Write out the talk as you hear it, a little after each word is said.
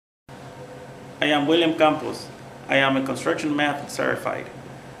I am William Campos. I am a construction math certified.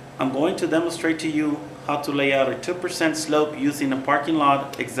 I'm going to demonstrate to you how to lay out a 2% slope using a parking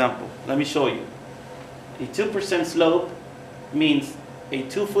lot example. Let me show you. A 2% slope means a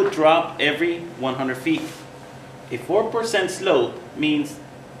 2-foot drop every 100 feet. A 4% slope means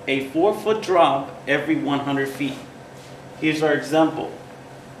a 4-foot drop every 100 feet. Here's our example.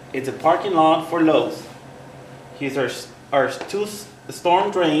 It's a parking lot for Lowe's. Here's our 2 storm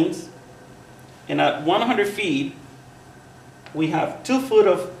drains. And at 100 feet, we have 2 foot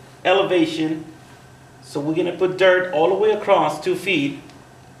of elevation. So we're going to put dirt all the way across 2 feet.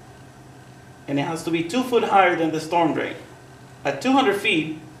 And it has to be 2 foot higher than the storm drain. At 200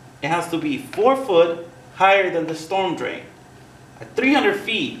 feet, it has to be 4 foot higher than the storm drain. At 300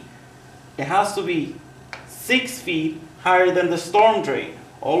 feet, it has to be 6 feet higher than the storm drain,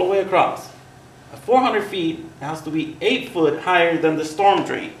 all the way across. At 400 feet, it has to be 8 foot higher than the storm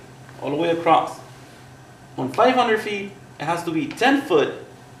drain, all the way across. On 500 feet, it has to be 10 foot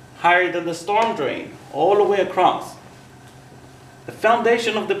higher than the storm drain, all the way across. The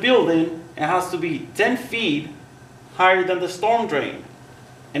foundation of the building, it has to be 10 feet higher than the storm drain.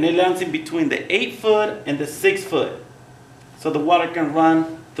 And it lands in between the 8 foot and the 6 foot. So the water can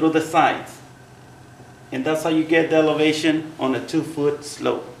run through the sides. And that's how you get the elevation on a 2-foot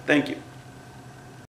slope. Thank you.